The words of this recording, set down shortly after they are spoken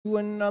To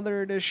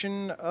another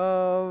edition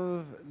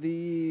of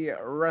the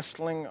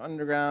Wrestling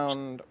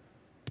Underground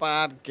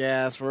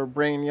podcast. We're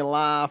bringing you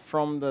live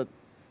from the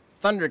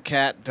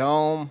Thundercat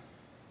Dome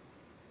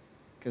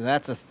because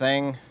that's a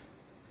thing.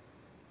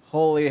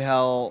 Holy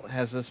hell,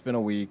 has this been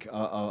a week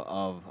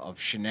of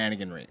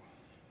shenaniganry.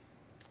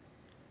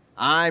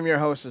 I'm your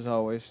host, as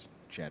always,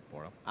 Chad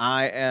Portal.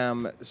 I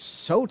am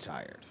so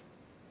tired,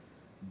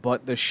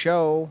 but the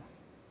show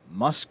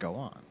must go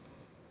on.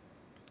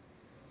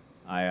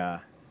 I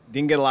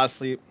didn't get a lot of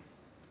sleep,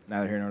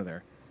 neither here nor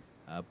there.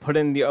 Put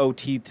in the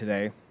OT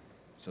today,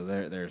 so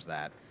there's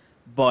that.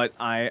 But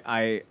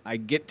I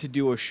get to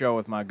do a show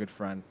with my good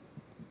friend,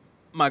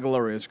 my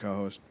glorious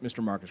co-host,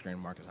 Mr. Marcus Green.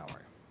 Marcus, how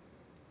are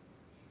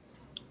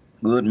you?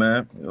 Good,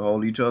 man. We'll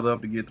hold each other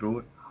up to get through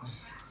it.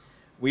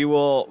 We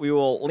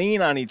will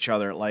lean on each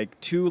other like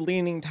two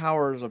leaning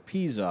towers of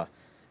Pisa,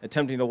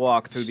 attempting to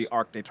walk through the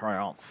Arc de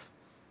Triomphe.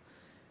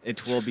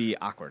 It will be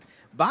awkward.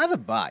 By the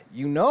by,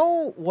 you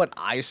know what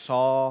I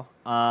saw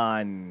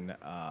on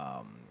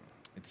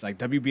it's like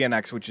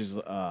WBNX, which is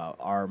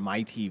our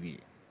My TV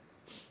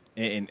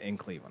in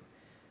Cleveland.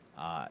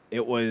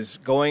 It was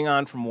going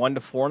on from 1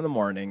 to 4 in the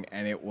morning,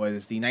 and it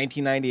was the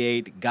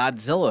 1998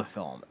 Godzilla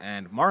film.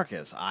 And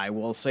Marcus, I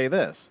will say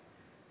this.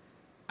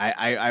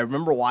 I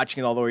remember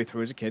watching it all the way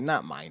through as a kid,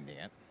 not minding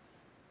it.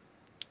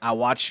 I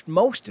watched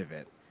most of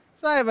it.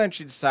 So I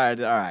eventually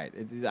decided, all right,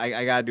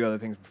 I got to do other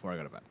things before I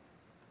go to bed.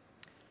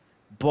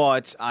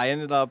 But I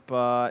ended up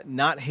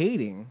not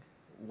hating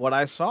what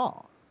I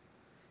saw.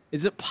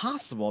 Is it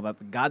possible that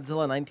the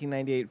Godzilla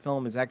 1998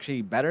 film is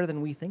actually better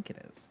than we think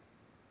it is?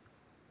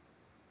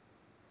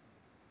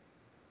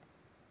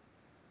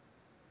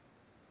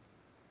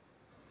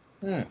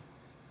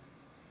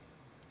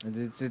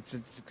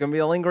 It's going to be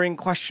a lingering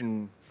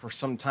question for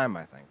some time,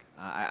 I think.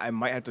 I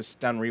might have to sit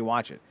down and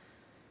rewatch it.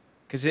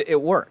 Because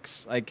it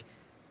works. Like,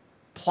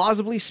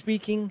 plausibly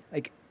speaking,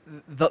 like,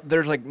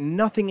 there's like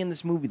nothing in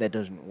this movie that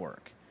doesn't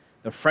work.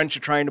 The French are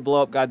trying to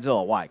blow up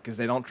Godzilla. Why? Because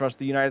they don't trust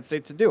the United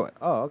States to do it.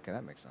 Oh, okay,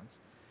 that makes sense.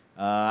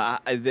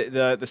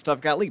 The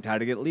stuff got leaked. How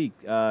did it get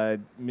leaked? The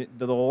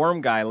worm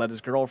guy let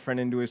his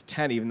girlfriend into his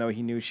tent, even though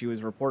he knew she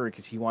was a reporter,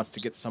 because he wants to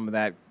get some of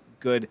that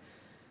good,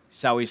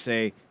 shall we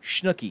say,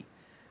 schnooky.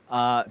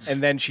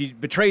 And then she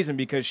betrays him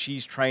because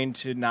she's trying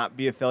to not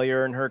be a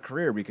failure in her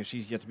career because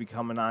she's yet to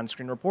become an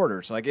on-screen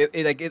reporter. So like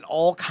it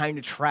all kind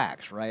of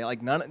tracks, right?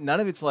 Like none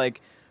of it's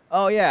like,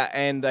 oh yeah,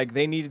 and like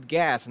they needed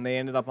gas and they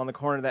ended up on the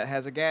corner that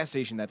has a gas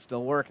station that's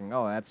still working.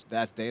 Oh,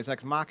 that's Deus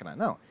Ex Machina.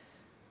 No,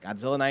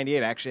 Godzilla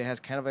 '98 actually has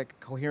kind of a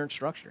coherent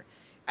structure.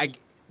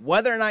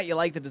 Whether or not you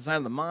like the design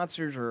of the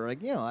monsters or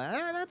like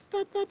that's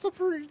a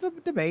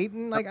debate,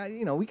 and like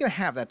we can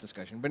have that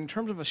discussion. But in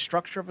terms of a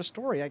structure of a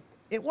story,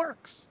 it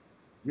works.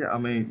 Yeah, I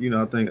mean,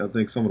 I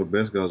think some of the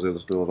best Godzilla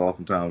stories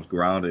oftentimes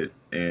grounded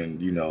in,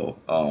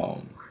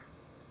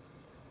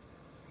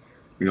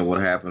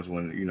 what happens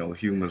when,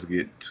 humans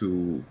get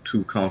too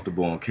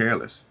comfortable and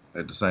careless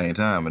at the same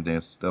time, and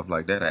then stuff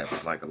like that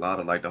happens. Like a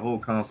lot of like the whole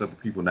concept of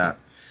people not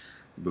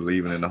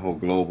believing in the whole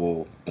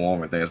global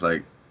warming thing. It's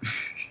like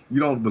you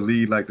don't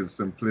believe like the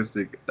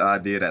simplistic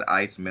idea that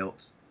ice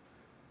melts.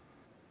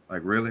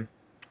 Like really?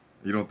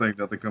 You don't think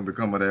nothing can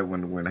become of that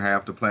when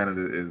half the planet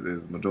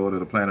is majority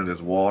of the planet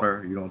is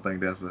water? You don't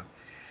think it's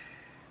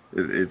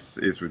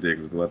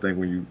ridiculous. But I think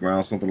when you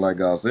ground something like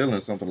Godzilla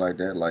and something like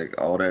that, like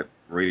all that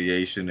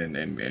radiation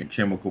and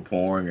chemical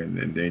pouring,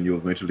 and then you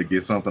eventually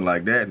get something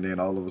like that, and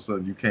then all of a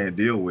sudden you can't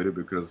deal with it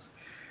because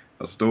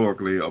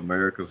historically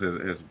America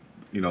has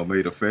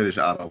made a fetish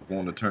out of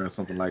wanting to turn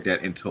something like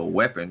that into a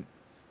weapon,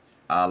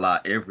 a la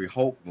every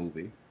Hulk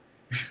movie.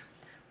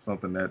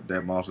 Something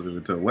that monster is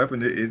into a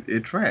weapon,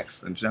 it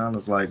tracks. And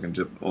China's like,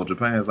 or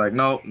Japan's like,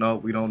 no,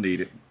 we don't need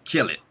it.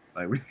 Kill it.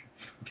 Like we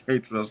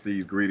can't trust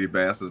these greedy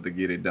bastards to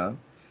get it done.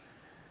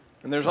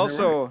 And there's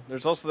also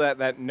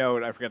that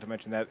note, I forgot to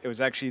mention that it was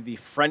actually the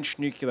French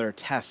nuclear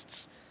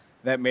tests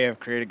that may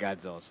have created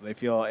Godzilla. So they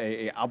feel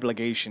a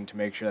obligation to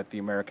make sure that the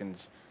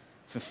Americans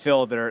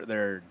fulfill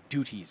their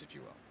duties, if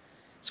you will.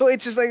 So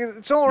it's just like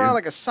it's all around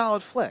like a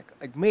solid flick.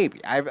 Like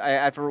maybe I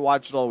have to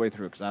watch it all the way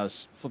through because I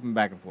was flipping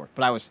back and forth,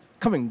 but I was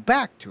coming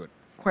back to it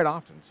quite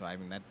often. So I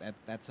mean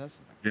that says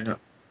something. Yeah.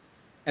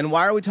 And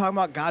why are we talking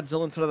about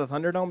Godzilla instead of the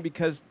Thunderdome?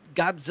 Because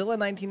Godzilla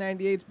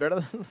 1998 is better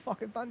than the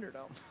fucking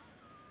Thunderdome.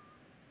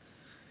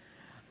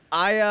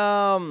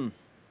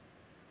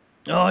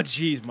 Oh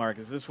geez,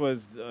 Marcus, this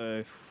was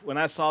when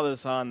I saw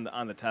this on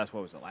the test.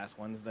 What was it, last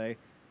Wednesday?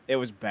 It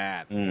was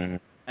bad. Mm-hmm.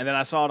 And then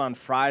I saw it on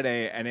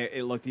Friday, and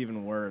it looked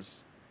even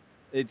worse.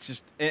 It's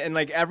just, and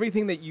like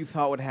everything that you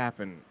thought would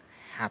happen,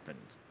 happened.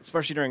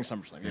 Especially during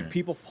SummerSlam. You had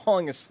people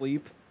falling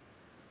asleep.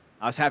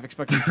 I was half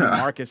expecting to see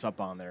Marcus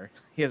up on there.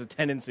 He has a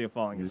tendency of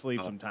falling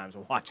asleep sometimes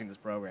while watching this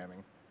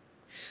programming.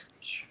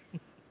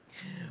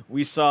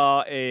 We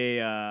saw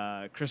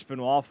a Chris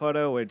Benoit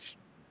photo, which,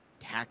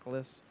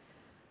 tactless.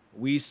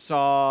 We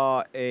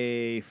saw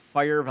a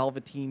Fire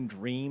Velveteen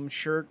Dream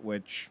shirt,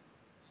 which,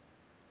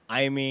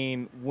 I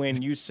mean,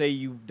 when you say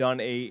you've done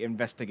a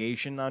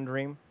investigation on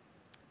Dream,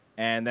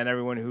 and then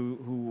everyone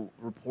who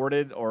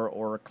reported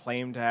or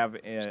claimed to have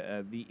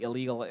the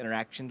illegal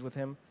interactions with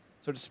him,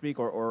 so to speak,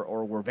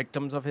 or were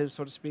victims of his,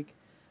 so to speak,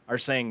 are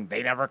saying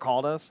they never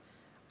called us.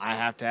 I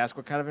have to ask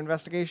what kind of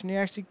investigation he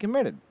actually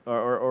committed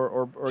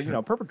or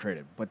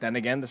perpetrated. But then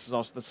again, this is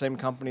also the same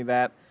company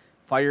that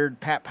fired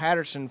Pat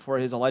Patterson for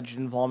his alleged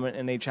involvement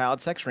in a child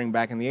sex ring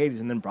back in the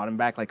 80s and then brought him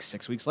back like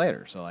 6 weeks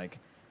later. So, like,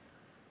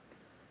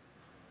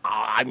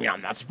 I mean,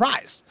 I'm not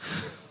surprised.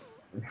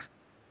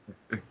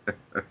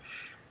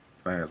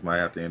 Fans might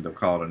have to end up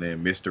calling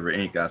in Mystery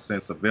Inc. I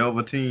sense a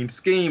velveteen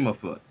scheme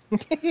afoot.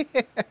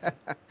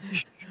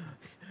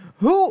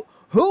 Who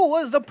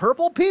was the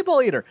purple people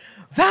eater?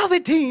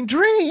 Velveteen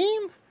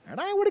Dream?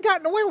 And I would have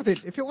gotten away with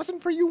it if it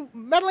wasn't for you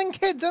meddling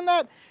kids and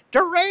that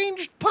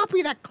deranged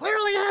puppy that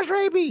clearly has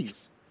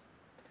rabies.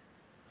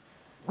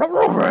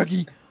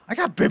 Raggy, I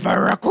got bit by a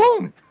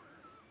raccoon.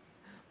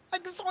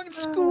 Like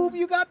Scoob,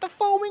 you got the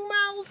foaming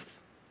mouth.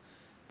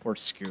 Poor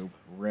Scoob,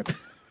 rip.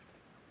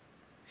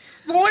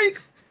 Boink!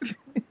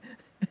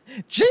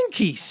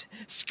 Jinkies,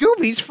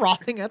 Scooby's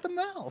frothing at the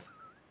mouth.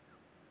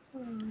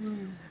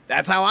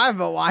 That's how I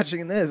felt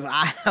watching this.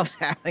 I was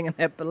having an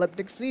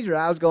epileptic seizure.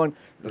 I was going,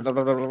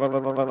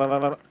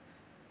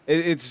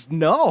 it's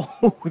no,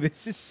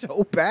 this is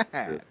so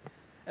bad.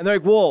 And they're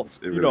like, well,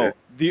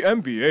 the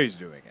NBA's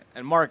doing it.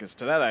 And Marcus,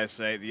 to that I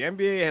say, the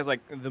NBA has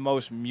like the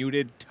most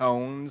muted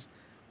tones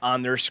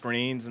on their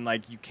screens, and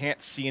like you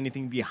can't see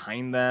anything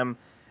behind them.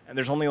 And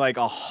there's only like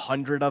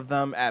 100 of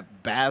them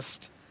at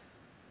best.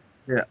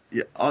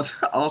 Yeah.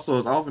 Also,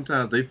 it's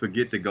oftentimes they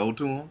forget to go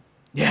to them.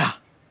 Yeah.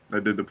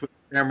 Like to put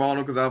the camera on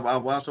them, because I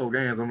watched whole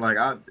games. I'm like,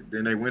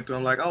 then they went to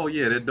them like, oh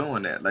yeah, they're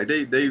doing that. Like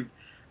they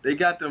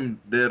got them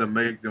there to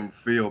make them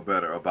feel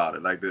better about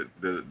it. Like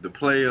the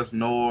players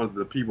nor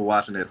the people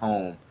watching at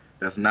home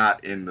that's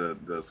not in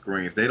the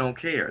screens, they don't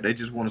care. They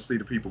just want to see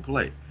the people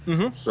play.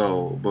 Mm-hmm.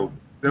 So, but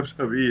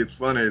WWE, it's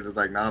funny. It's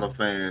like now the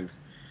fans,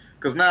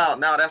 because now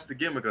that's the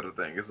gimmick of the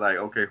thing. It's like,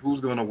 okay, who's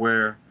gonna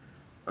wear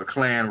a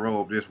Klan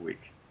robe this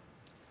week?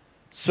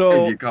 So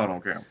and get caught on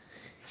camera.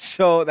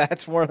 So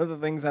that's one of the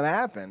things that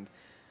happened.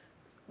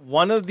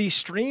 One of the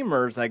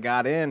streamers that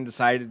got in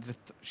decided to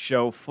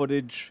show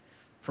footage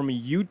from a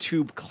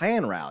YouTube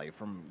Klan rally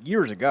from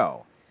years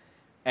ago.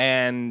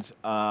 And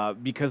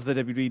because the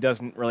WWE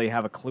doesn't really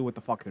have a clue what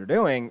the fuck they're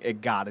doing, it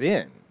got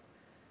in.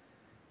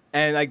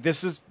 And like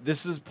this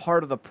is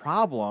part of the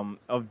problem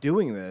of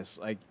doing this.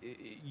 Like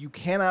you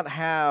cannot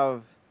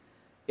have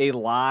a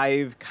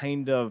live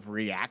kind of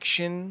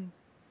reaction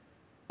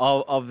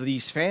of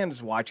these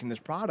fans watching this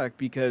product,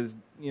 because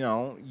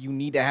you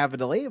need to have a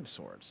delay of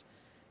sorts.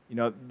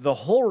 The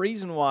whole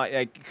reason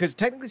why, because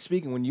technically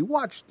speaking, when you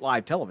watch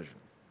live television,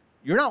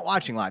 you're not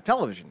watching live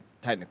television.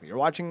 Technically, you're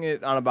watching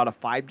it on about a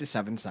 5 to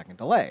 7 second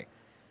delay,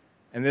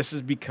 and this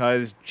is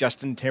because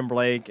Justin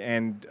Timberlake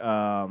and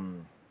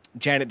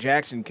Janet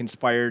Jackson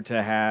conspired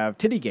to have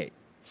Tittygate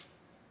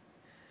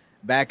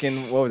back in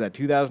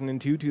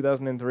 2002,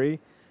 2003.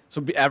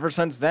 So ever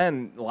since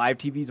then, live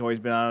TV's always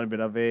been on a bit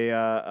of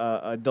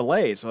a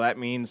delay. So that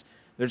means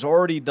there's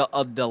already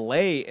a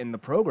delay in the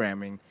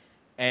programming,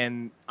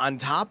 and on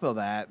top of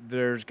that,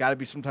 there's got to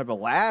be some type of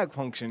lag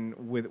function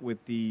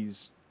with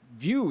these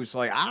views. So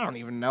like I don't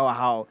even know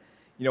how,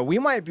 we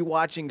might be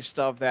watching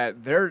stuff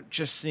that they're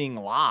just seeing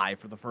live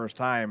for the first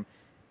time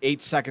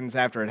 8 seconds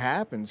after it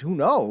happens. Who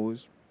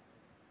knows?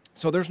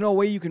 So there's no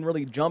way you can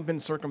really jump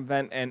in,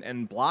 circumvent,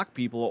 and block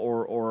people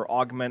or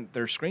augment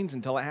their screens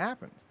until it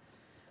happens.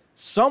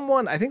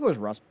 Someone, I think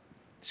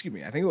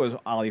it was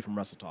Ali from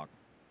Wrestle Talk,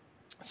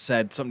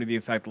 said something to the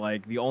effect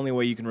like the only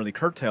way you can really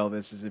curtail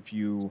this is if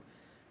you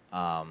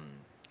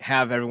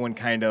have everyone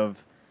kind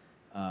of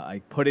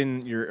like put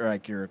in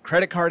your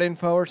credit card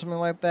info or something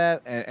like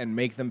that, and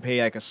make them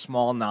pay like a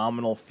small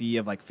nominal fee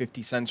of like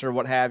 50 cents or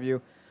what have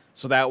you.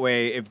 So that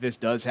way, if this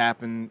does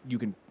happen, you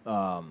can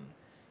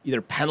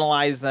either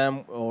penalize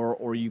them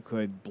or you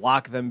could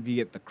block them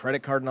via the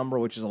credit card number,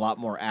 which is a lot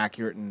more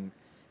accurate and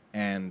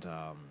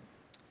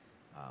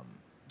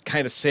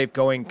kind of safe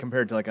going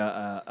compared to like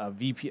a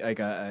VP, like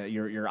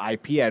your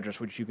IP address,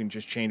 which you can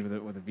just change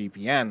with a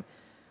VPN.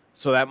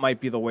 So that might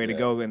be the way to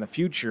go in the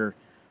future.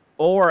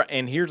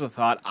 And here's a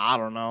thought, I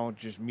don't know,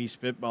 just me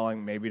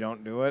spitballing, maybe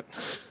don't do it.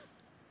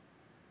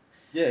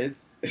 Yeah,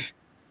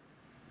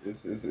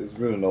 it's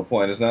really no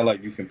point. It's not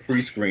like you can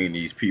pre-screen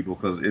these people,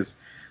 because it's,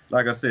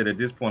 like I said, at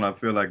this point, I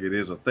feel like it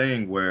is a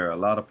thing where a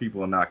lot of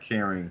people are not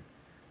caring,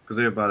 because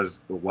everybody's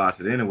going to watch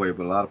it anyway,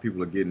 but a lot of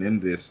people are getting in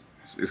this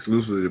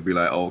exclusively to be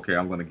like, oh, okay,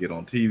 I'm going to get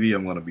on TV,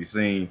 I'm going to be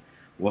seen,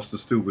 what's the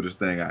stupidest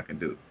thing I can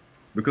do?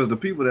 Because the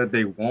people that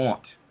they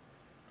want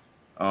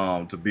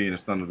to be in the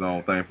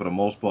Thunderdome thing, for the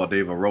most part,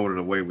 they've eroded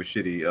away with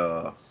shitty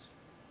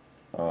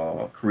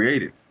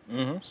creative.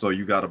 Mm-hmm. So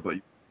you got to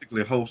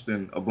basically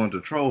hosting a bunch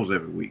of trolls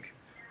every week,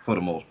 for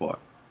the most part.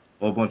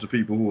 Or a bunch of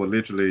people who are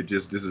literally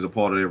just, this is a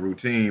part of their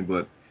routine,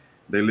 but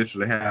they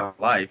literally have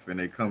life, and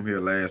they come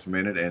here last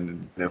minute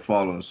and they're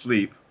falling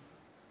asleep,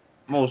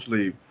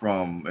 mostly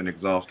from an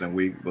exhausting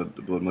week,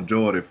 but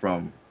majority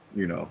from,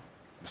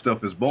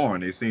 stuff is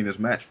boring. They've seen this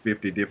match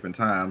 50 different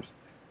times,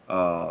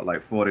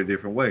 like 40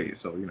 different ways.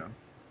 So, you know.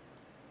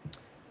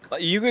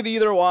 You could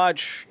either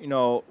watch,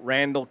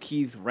 Randall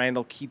Keith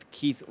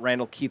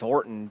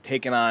Orton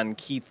taking on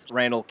Keith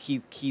Randall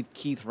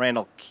Keith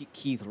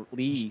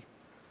Lee,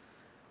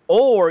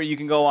 or you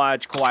can go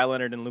watch Kawhi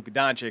Leonard and Luka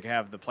Doncic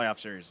have the playoff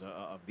series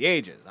of the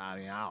ages. I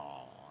mean, I don't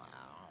know,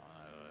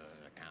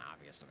 kind of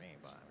obvious to me,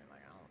 but I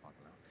don't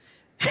fucking know.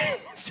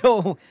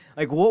 So,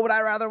 like, what would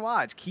I rather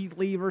watch? Keith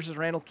Lee versus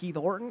Randall Keith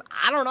Orton?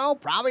 I don't know,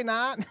 probably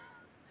not.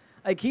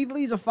 Like, Keith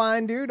Lee's a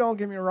fine dude, don't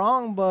get me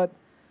wrong, but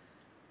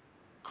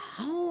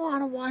I don't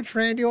want to watch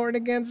Randy Orton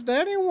against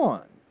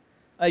anyone.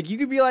 Like, you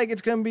could be like,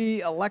 it's going to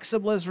be Alexa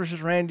Bliss versus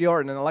Randy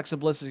Orton, and Alexa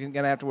Bliss is going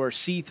to have to wear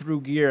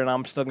see-through gear, and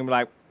I'm still going to be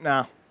like,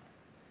 nah,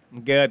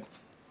 I'm good.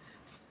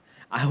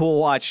 I will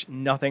watch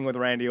nothing with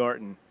Randy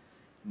Orton.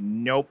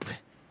 Nope.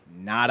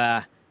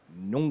 Nada.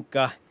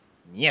 Nunca.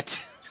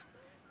 Niet.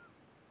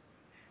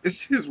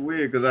 It's just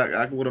weird because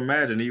I would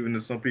imagine, even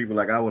if some people,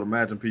 like, I would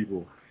imagine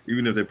people,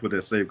 even if they put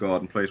that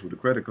safeguard in place with the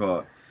credit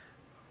card,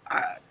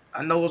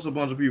 I know it's a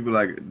bunch of people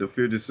like the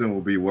 50 cent will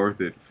be worth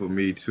it for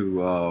me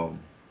to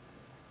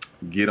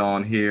get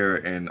on here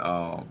and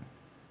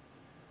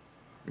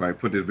like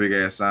put this big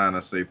ass sign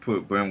and say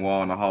put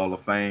Benoit in the Hall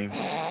of Fame.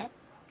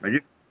 Like,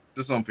 it's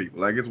to some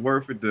people, like, it's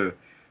worth it to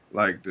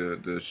like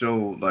the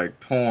show like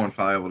porn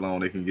for however long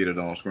they can get it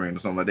on screen or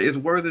something like that. It's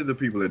worth it to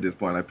people at this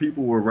point. Like,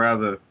 people would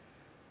rather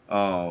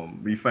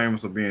be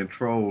famous or being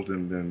trolled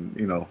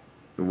than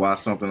to watch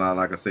something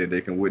like I said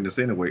they can witness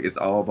anyway. It's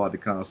all about the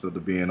concept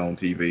of being on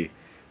TV.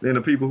 Then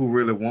the people who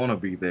really want to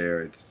be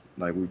there, it's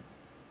like,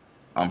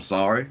 I'm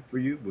sorry for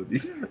you, but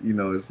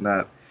it's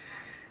not.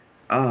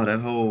 That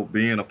whole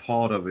being a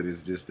part of it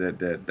is just that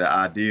the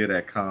idea,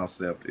 that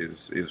concept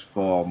is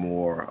far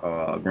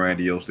more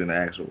grandiose than the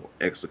actual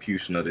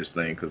execution of this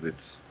thing, because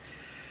it's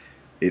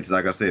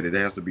like I said, it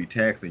has to be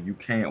taxing. You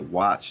can't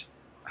watch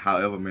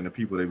however many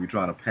people they be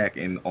trying to pack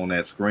in on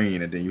that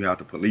screen, and then you have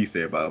to police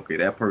everybody. Okay,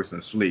 that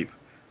person's asleep,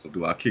 so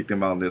do I kick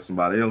them out and let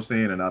somebody else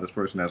in? And now this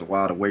person that's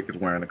wide awake is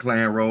wearing a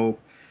Klan robe.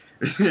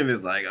 And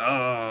it's like,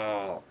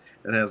 oh,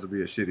 it has to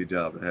be a shitty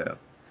job to have.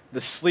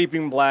 The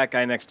sleeping black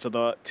guy next to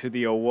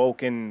the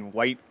awoken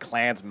white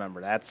Klans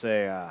member. That's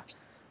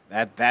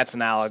that's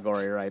an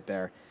allegory right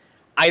there.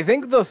 I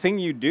think the thing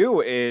you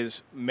do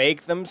is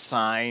make them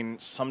sign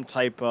some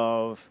type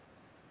of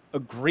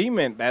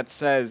agreement that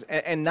says,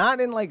 and not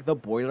in like the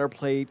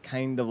boilerplate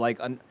kind of like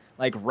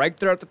right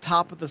there at the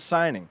top of the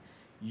signing.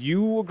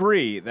 You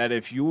agree that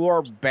if you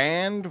are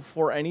banned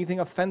for anything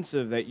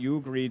offensive, that you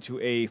agree to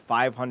a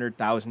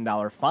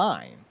 $500,000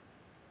 fine.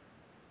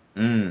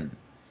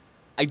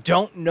 I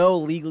don't know,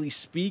 legally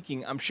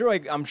speaking. I'm sure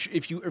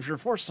if you're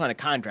forced to sign a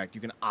contract,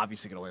 you can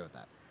obviously get away with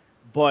that.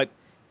 But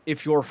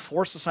if you're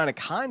forced to sign a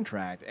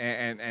contract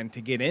and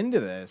to get into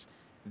this,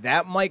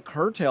 that might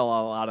curtail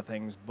a lot of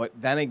things. But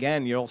then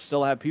again, you'll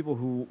still have people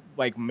who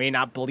like may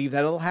not believe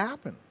that it'll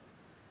happen,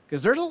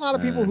 because there's a lot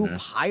of people who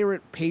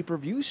pirate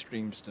pay-per-view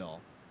streams still,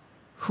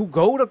 who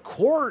go to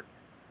court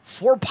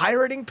for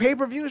pirating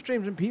pay-per-view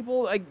streams, and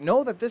people like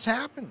know that this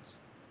happens.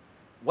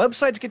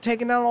 Websites get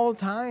taken down all the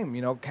time.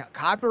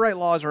 Copyright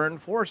laws are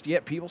enforced,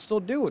 yet people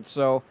still do it.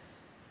 So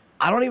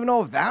I don't even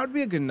know if that would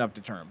be a good enough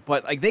deterrent.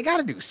 But like, they got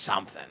to do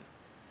something,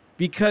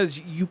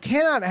 because you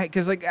cannot.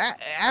 Because like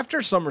after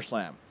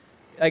SummerSlam,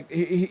 like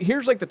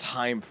here's like the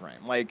time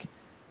frame, like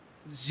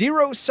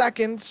 0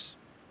 seconds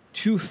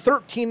to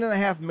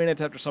 13.5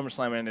 minutes after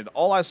SummerSlam ended.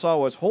 All I saw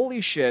was,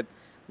 holy shit.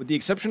 With the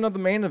exception of the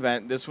main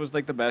event, this was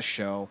like the best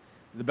show,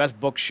 the best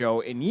book show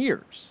in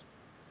years.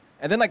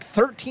 And then like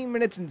 13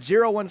 minutes and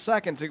 1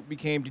 seconds, it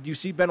became, did you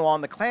see Benoit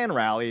on the Klan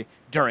rally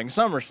during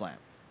SummerSlam?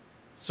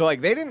 So like,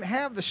 they didn't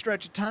have the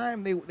stretch of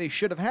time they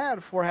should have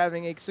had for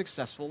having a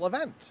successful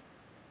event.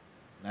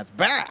 And that's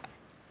bad.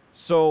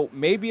 So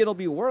maybe it'll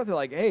be worth it.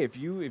 Like, hey, if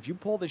you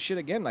pull this shit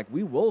again, like,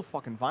 we will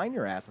fucking fine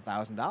your ass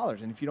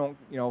 $1,000. And if you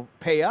don't,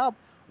 pay up,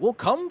 we'll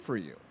come for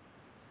you.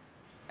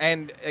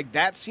 And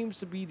that seems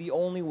to be the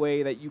only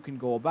way that you can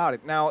go about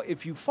it. Now,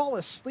 if you fall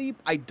asleep,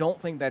 I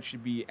don't think that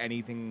should be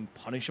anything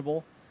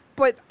punishable.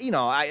 But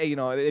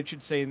it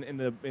should say in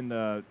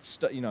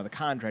the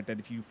contract that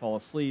if you fall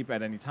asleep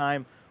at any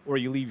time or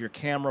you leave your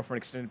camera for an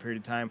extended period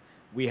of time,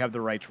 we have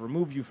the right to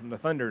remove you from the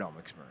Thunderdome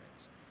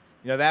experience.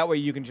 That way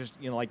you can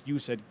just like you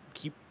said,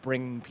 keep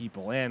bringing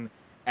people in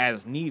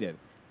as needed.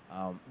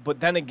 But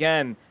then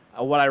again,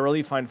 what I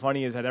really find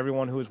funny is that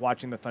everyone who is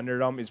watching the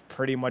Thunderdome is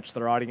pretty much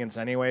their audience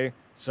anyway.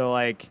 So,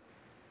 like,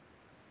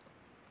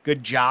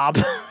 good job.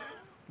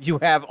 You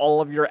have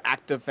all of your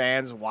active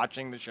fans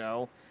watching the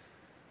show.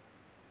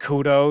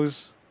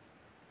 Kudos.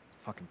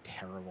 Fucking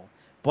terrible.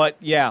 But,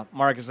 yeah,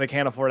 Marcus, they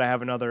can't afford to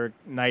have another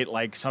night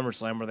like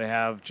SummerSlam where they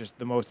have just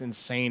the most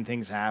insane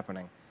things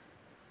happening.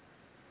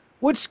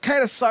 Which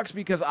kind of sucks,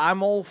 because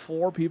I'm all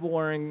for people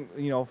wearing,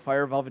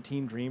 Fire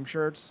Velveteen Dream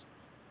shirts.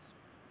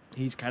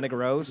 He's kind of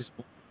gross.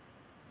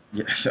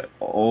 Yes.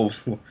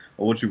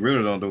 What you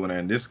really don't do,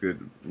 and this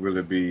could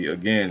really be,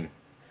 again,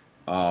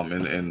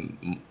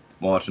 and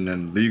marching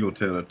in legal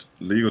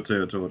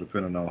territory,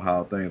 depending on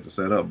how things are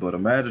set up. But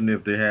imagine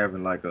if they're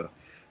having like a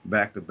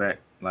back-to-back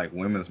like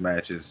women's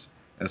matches,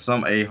 and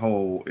some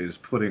a-hole is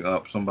putting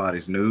up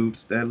somebody's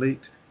nudes that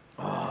leaked.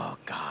 Oh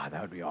God,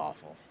 that would be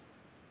awful.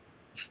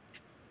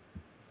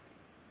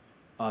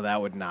 Oh,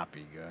 that would not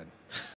be good.